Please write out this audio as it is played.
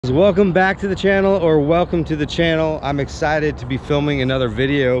Welcome back to the channel, or welcome to the channel. I'm excited to be filming another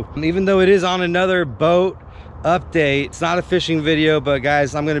video, even though it is on another boat update. It's not a fishing video, but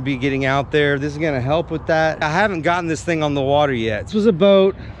guys, I'm going to be getting out there. This is going to help with that. I haven't gotten this thing on the water yet. This was a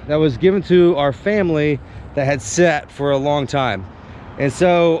boat that was given to our family that had sat for a long time, and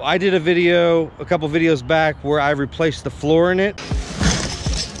so I did a video a couple videos back where I replaced the floor in it.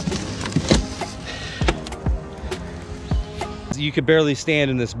 You could barely stand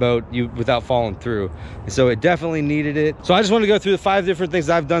in this boat without falling through, and so it definitely needed it. So I just want to go through the 5 different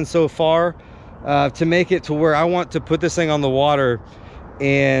things I've done so far to make it to where I want to put this thing on the water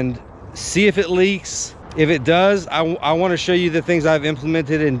and see if it leaks. If it does, I want to show you the things I've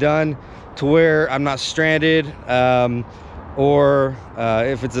implemented and done to where I'm not stranded, or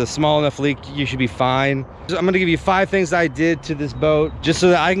if it's a small enough leak, you should be fine. So I'm going to give you 5 things I did to this boat just so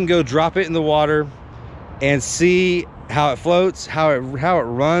that I can go drop it in the water and see how it floats, how it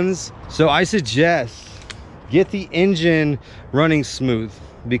runs. So I suggest get the engine running smooth,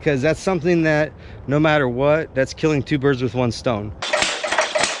 because that's something that no matter what, that's killing 2 birds with 1 stone.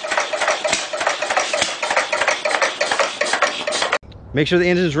 Make sure the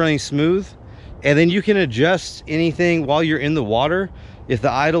engine is running smooth, and then you can adjust anything while you're in the water. If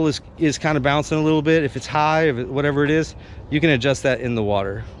the idle is kind of bouncing a little bit, if it's high, whatever it is, you can adjust that in the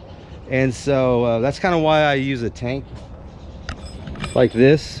water. And so that's kind of why I use a tank like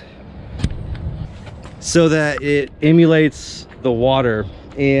this, so that it emulates the water.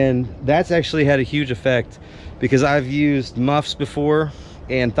 And that's actually had a huge effect, because I've used muffs before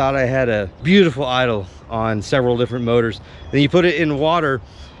and thought I had a beautiful idle on several different motors. Then you put it in water,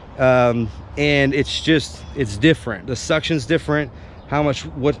 and it's different. The suction's different.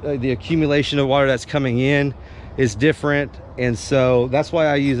 The accumulation of water that's coming in is different, and so that's why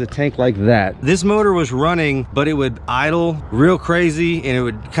I use a tank like that. This motor was running, but it would idle real crazy, and it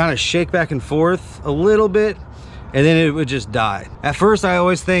would kind of shake back and forth a little bit, and then it would just die. At first, I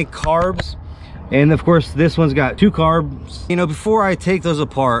always think carbs, and of course this one's got 2 carbs. You know, before I take those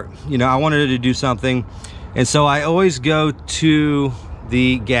apart, you know, I wanted to do something, and so I always go to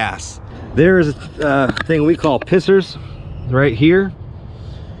the gas. There is a thing we call pissers right here.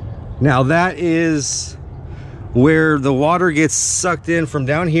 Now that is where the water gets sucked in from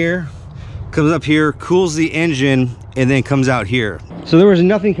down here, comes up here, cools the engine, and then comes out here. So there was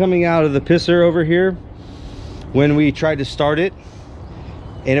nothing coming out of the pisser over here when we tried to start it,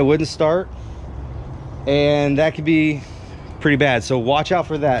 and it wouldn't start, and that could be pretty bad. So watch out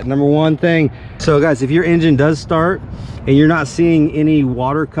for that, number 1 thing. So guys, if your engine does start and you're not seeing any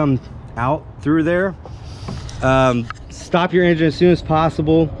water come out through there, stop your engine as soon as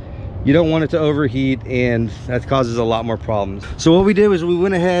possible. You don't want it to overheat, and that causes a lot more problems. So what we did was we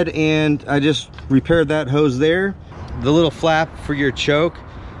went ahead and I just repaired that hose there. The little flap for your choke,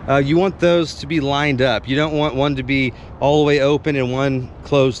 you want those to be lined up. You don't want one to be all the way open and one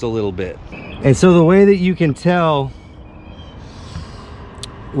closed a little bit. And so the way that you can tell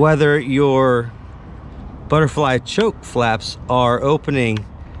whether your butterfly choke flaps are opening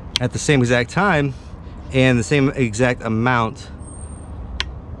at the same exact time and the same exact amount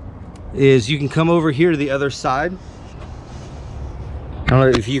is you can come over here to the other side. I don't know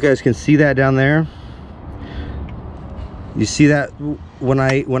if you guys can see that down there. You see that when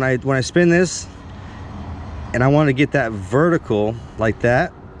I spin this and I want to get that vertical like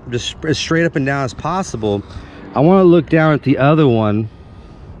that, just as straight up and down as possible, I want to look down at the other one,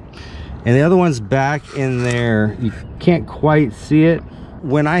 and the other one's back in there. You can't quite see it.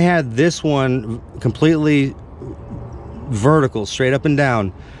 When I had this one completely vertical, straight up and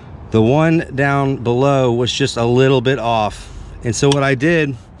down, the one down below was just a little bit off. And so what I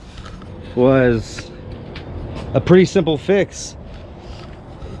did was a pretty simple fix,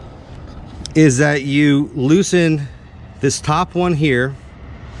 is that you loosen this top one here.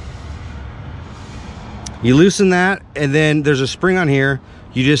 You loosen that, and then there's a spring on here.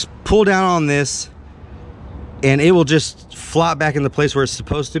 You just pull down on this, and it will just flop back in the place where it's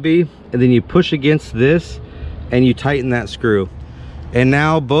supposed to be. And then you push against this, and you tighten that screw. And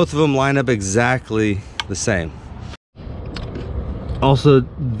now both of them line up exactly the same. Also,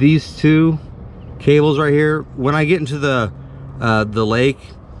 these 2 cables right here, when I get into the lake,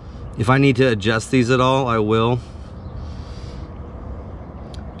 if I need to adjust these at all, I will.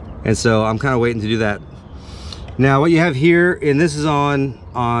 And so I'm kind of waiting to do that. Now what you have here, and this is on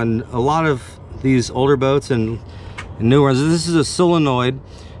a lot of these older boats and newer ones, this is a solenoid.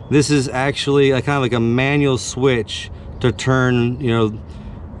 This is actually kind of like a manual switch to turn, you know,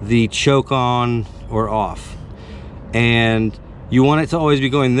 the choke on or off. And you want it to always be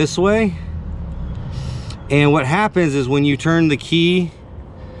going this way. And what happens is when you turn the key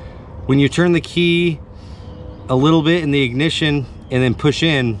when you turn the key a little bit in the ignition and then push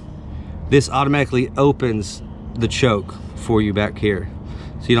in, this automatically opens the choke for you back here.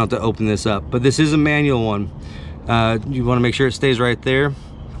 So you don't have to open this up. But this is a manual one. You want to make sure it stays right there.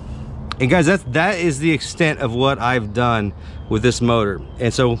 And guys, that is the extent of what I've done with this motor.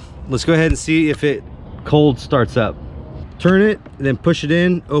 And so let's go ahead and see if it cold starts up. Turn it, and then push it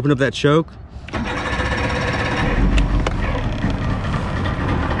in, open up that choke.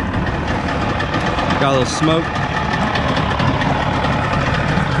 Got a little smoke.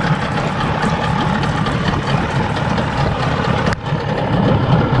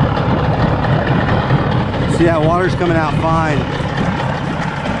 See, that water's coming out fine.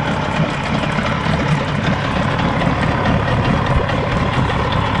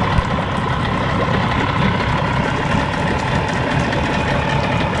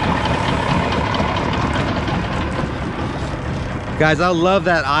 Guys, I love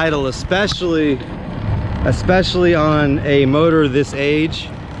that idle, especially on a motor this age.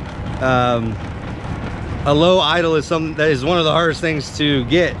 A low idle is something that is one of the hardest things to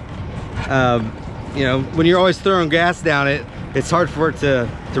get. You know, when you're always throwing gas down it, it's hard for it to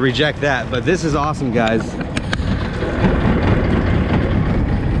reject that. But this is awesome, guys.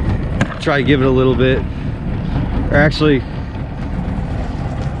 Try to give it a little bit, or actually,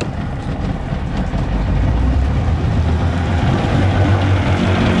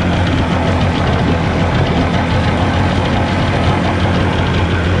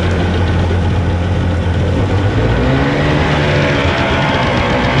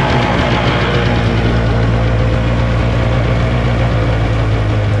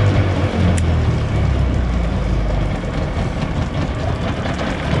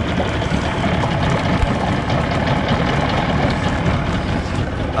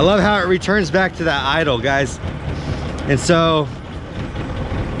 I love how it returns back to that idle, guys. And so,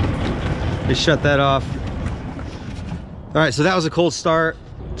 just shut that off. All right, so that was a cold start.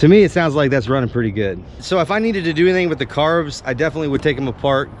 To me, it sounds like that's running pretty good. So if I needed to do anything with the carbs, I definitely would take them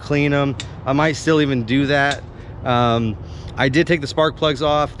apart, clean them. I might still even do that. I did take the spark plugs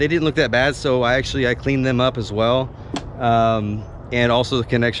off. They didn't look that bad, so I cleaned them up as well. And also the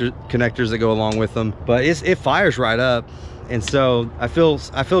connectors that go along with them. But it fires right up. And so I feel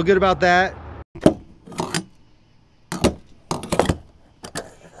good about that.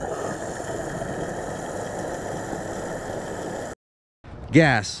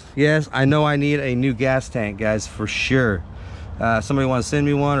 Gas, yes, I know I need a new gas tank, guys, for sure. Somebody want to send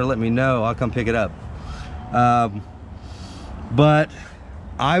me one or let me know, I'll come pick it up. But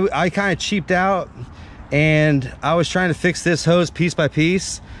I kind of cheaped out, and I was trying to fix this hose piece by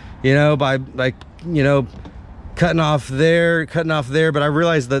piece, you know, by you know, cutting off there, but I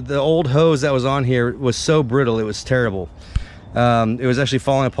realized that the old hose that was on here was so brittle, it was terrible. It was actually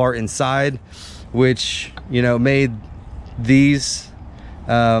falling apart inside, which, you know, made these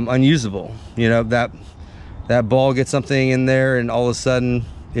unusable. You know, that ball gets something in there and all of a sudden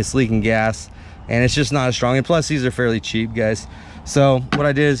it's leaking gas, and it's just not as strong. And plus, these are fairly cheap, guys. So what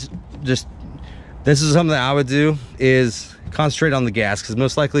I did is this is something that I would do, is concentrate on the gas, because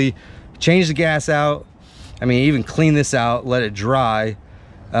most likely change the gas out. I mean, even clean this out, let it dry,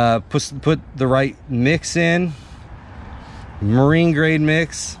 put the right mix in, marine grade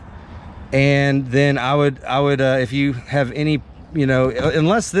mix, and then I would if you have any, you know,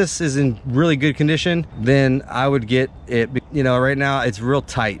 unless this is in really good condition, then I would get it. You know, right now it's real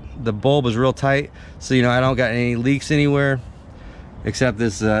tight. The bulb is real tight, so you know, I don't got any leaks anywhere, except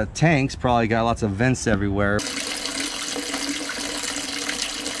this tank's probably got lots of vents everywhere.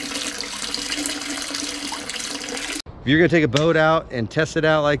 If you're gonna take a boat out and test it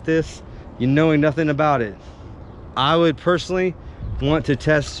out like this, you knowing nothing about it, I would personally want to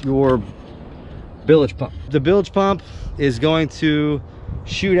test your bilge pump. The bilge pump is going to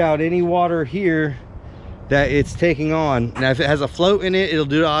shoot out any water here that it's taking on. Now, if it has a float in it, it'll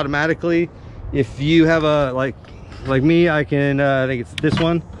do it automatically. If you have a, like me, I can, I think it's this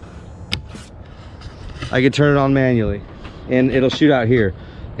one, I can turn it on manually and it'll shoot out here.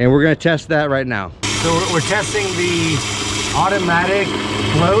 And we're gonna test that right now. So we're testing the automatic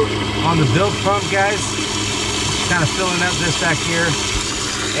float on the bilge pump, guys. Kind of filling up this back here.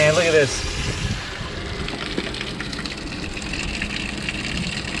 And look at this.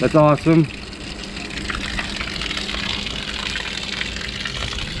 That's awesome.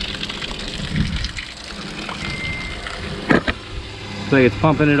 Looks like it's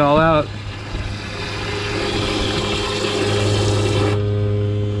pumping it all out.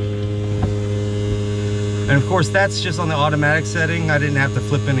 And of course, that's just on the automatic setting. I didn't have to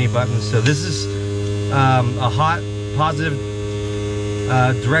flip any buttons. So this is a hot, positive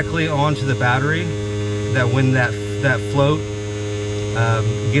directly onto the battery, that when that float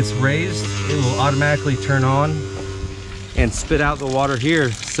gets raised, it will automatically turn on and spit out the water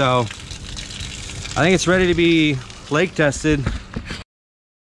here. So I think it's ready to be lake tested.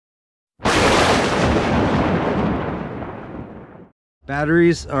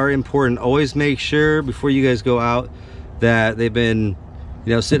 Batteries are important. Always make sure before you guys go out that they've been,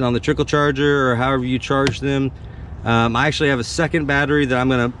 you know, sitting on the trickle charger or however you charge them. I actually have a second battery that I'm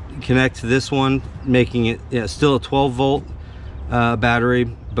going to connect to this one, making it, you know, still a 12-volt battery,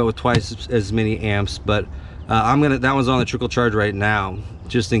 but with twice as many amps. But that one's on the trickle charge right now,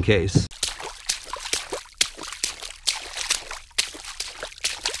 just in case.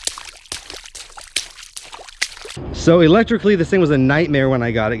 So electrically, this thing was a nightmare when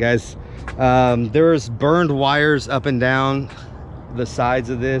I got it, guys. There was burned wires up and down the sides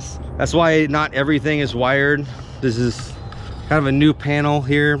of this. That's why not everything is wired. This is kind of a new panel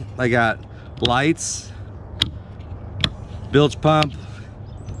here. I got lights, bilge pump,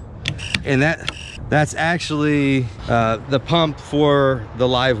 and that's actually the pump for the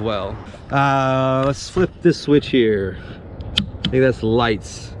live well. Let's flip this switch here. I think that's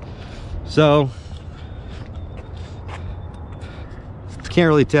lights. So can't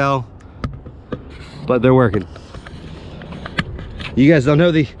really tell, but they're working. You guys don't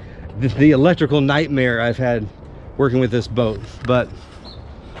know the electrical nightmare I've had working with this boat, but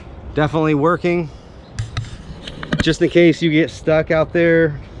definitely working. Just in case you get stuck out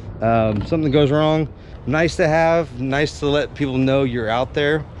there, something goes wrong, nice to have, nice to let people know you're out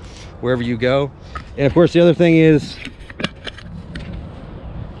there wherever you go. And of course the other thing is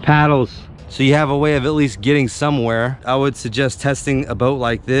paddles, so you have a way of at least getting somewhere. I would suggest testing a boat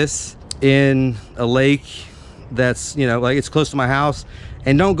like this in a lake that's, you know, like it's close to my house,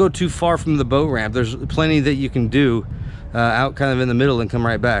 and don't go too far from the boat ramp. There's plenty that you can do out kind of in the middle and come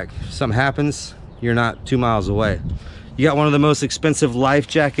right back. If something happens, you're not 2 miles away. You got one of the most expensive life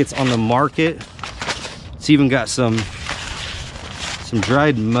jackets on the market. It's even got some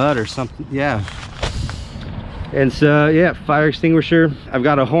dried mud or something. Yeah. And so yeah, fire extinguisher. I've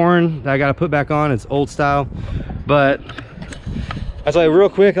got a horn that I got to put back on. It's old style, but that's why real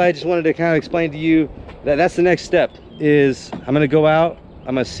quick I just wanted to kind of explain to you that that's the next step. Is I'm gonna go out,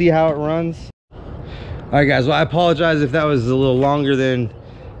 I'm gonna see how it runs. All right guys, well I apologize if that was a little longer than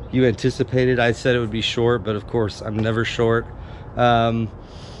you anticipated. I said it would be short, but of course I'm never short.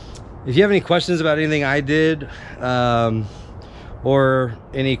 If you have any questions about anything I did, or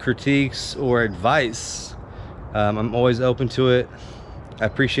any critiques or advice, I'm always open to it. I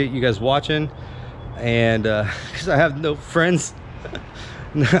appreciate you guys watching, and because I have no friends.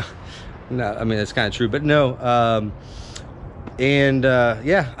 No, I mean that's kind of true, but no.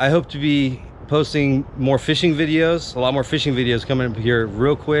 Yeah, I hope to be posting more fishing videos, a lot more fishing videos coming up here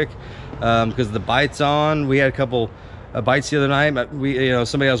real quick, because the bite's on. We had a couple bites the other night, but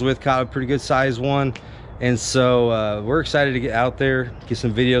somebody I was with caught a pretty good size one, and so we're excited to get out there, get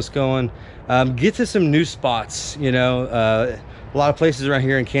some videos going, get to some new spots. A lot of places around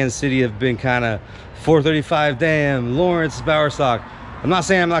here in Kansas City have been kind of 435 Dam, Lawrence, Bowersock. I'm not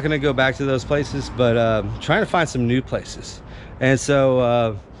saying I'm not going to go back to those places, but trying to find some new places, and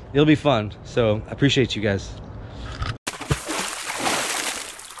so it'll be fun. So I appreciate you guys.